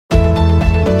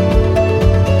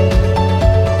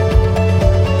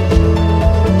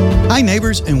Hi,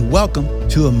 neighbors, and welcome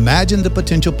to Imagine the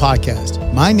Potential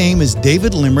podcast. My name is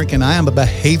David Limerick, and I am a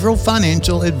behavioral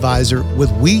financial advisor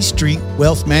with We Street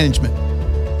Wealth Management.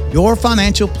 Your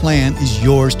financial plan is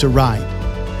yours to write.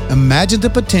 Imagine the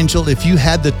potential if you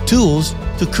had the tools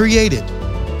to create it.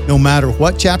 No matter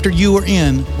what chapter you are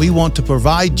in, we want to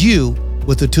provide you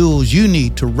with the tools you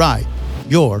need to write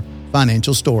your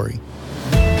financial story.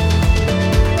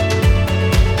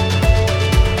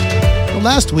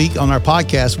 Last week on our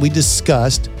podcast, we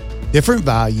discussed different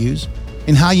values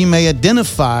and how you may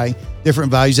identify different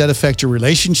values that affect your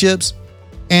relationships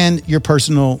and your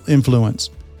personal influence.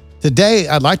 Today,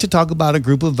 I'd like to talk about a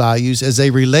group of values as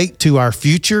they relate to our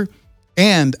future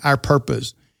and our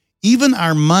purpose. Even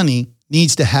our money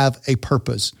needs to have a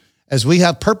purpose. As we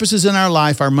have purposes in our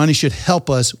life, our money should help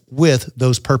us with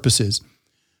those purposes.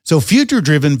 So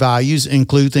future-driven values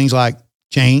include things like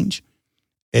change,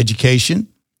 education,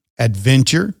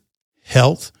 adventure,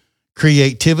 health,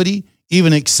 creativity,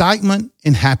 even excitement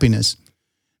and happiness.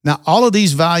 Now, all of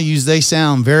these values, they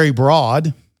sound very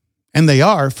broad, and they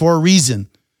are for a reason.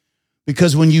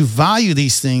 Because when you value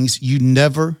these things, you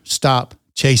never stop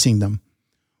chasing them.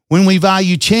 When we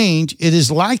value change, it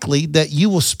is likely that you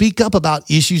will speak up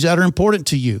about issues that are important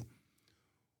to you.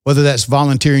 Whether that's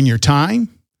volunteering your time,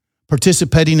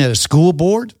 participating at a school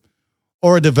board,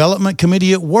 or a development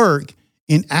committee at work,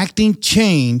 enacting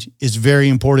change is very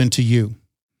important to you.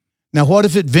 Now, what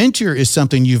if adventure is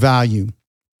something you value?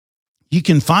 You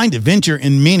can find adventure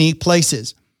in many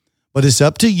places, but it's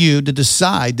up to you to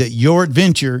decide that your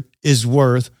adventure is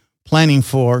worth planning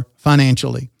for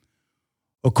financially.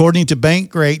 According to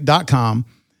Bankgreat.com,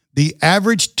 the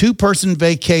average two-person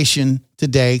vacation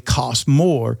today costs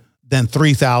more than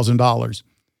 $3,000.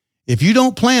 If you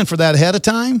don't plan for that ahead of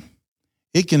time,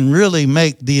 it can really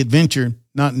make the adventure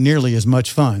not nearly as much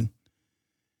fun.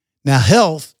 Now,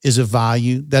 health is a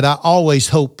value that I always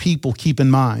hope people keep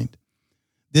in mind.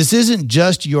 This isn't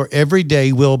just your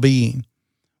everyday well-being.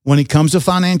 When it comes to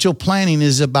financial planning, it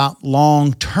is about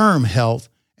long-term health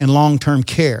and long-term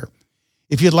care.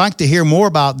 If you'd like to hear more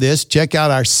about this, check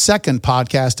out our second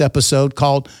podcast episode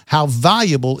called How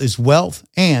Valuable is Wealth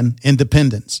and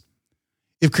Independence?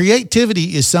 If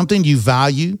creativity is something you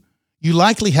value, you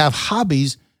likely have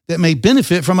hobbies that may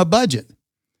benefit from a budget.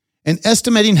 And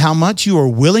estimating how much you are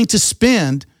willing to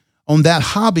spend on that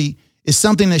hobby is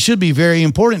something that should be very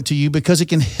important to you because it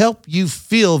can help you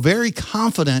feel very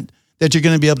confident that you're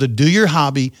going to be able to do your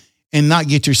hobby and not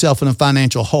get yourself in a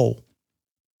financial hole.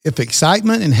 If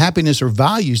excitement and happiness are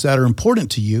values that are important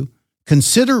to you,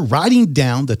 consider writing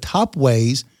down the top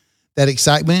ways that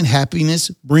excitement and happiness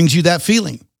brings you that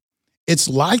feeling. It's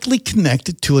likely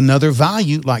connected to another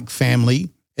value like family,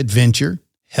 adventure,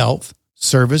 health,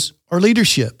 service, or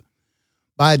leadership.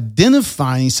 By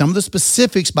identifying some of the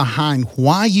specifics behind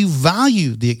why you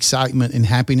value the excitement and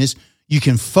happiness, you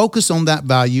can focus on that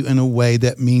value in a way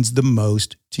that means the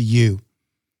most to you.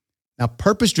 Now,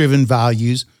 purpose-driven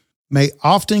values may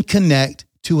often connect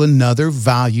to another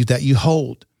value that you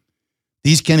hold.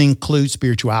 These can include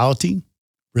spirituality,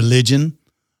 religion,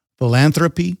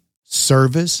 philanthropy,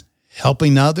 service,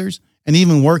 helping others, and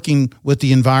even working with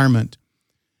the environment.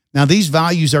 Now, these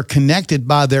values are connected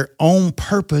by their own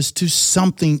purpose to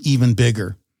something even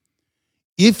bigger.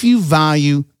 If you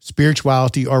value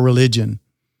spirituality or religion,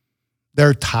 there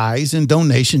are tithes and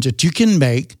donations that you can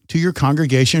make to your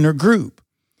congregation or group.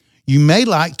 You may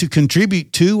like to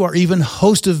contribute to or even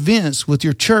host events with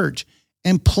your church,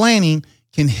 and planning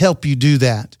can help you do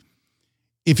that.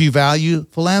 If you value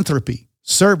philanthropy,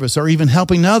 service, or even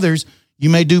helping others, you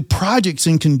may do projects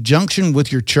in conjunction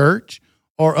with your church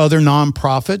or other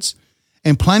nonprofits,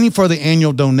 and planning for the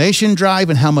annual donation drive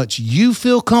and how much you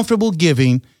feel comfortable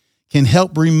giving can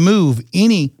help remove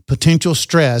any potential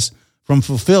stress from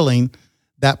fulfilling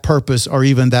that purpose or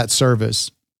even that service.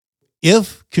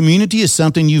 If community is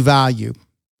something you value,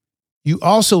 you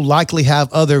also likely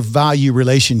have other value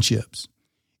relationships.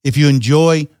 If you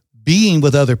enjoy being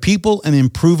with other people and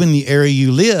improving the area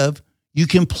you live, you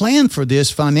can plan for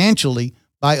this financially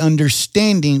by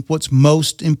understanding what's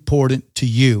most important to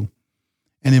you.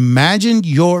 And imagine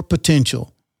your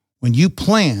potential when you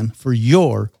plan for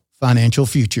your financial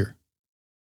future.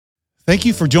 Thank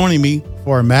you for joining me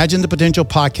for Imagine the Potential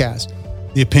podcast.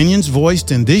 The opinions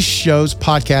voiced in this show's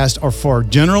podcast are for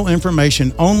general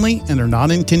information only and are not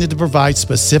intended to provide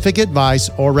specific advice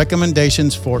or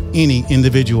recommendations for any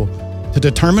individual. To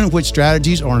determine which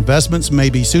strategies or investments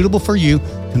may be suitable for you,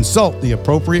 consult the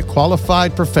appropriate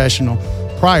qualified professional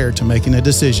prior to making a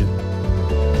decision.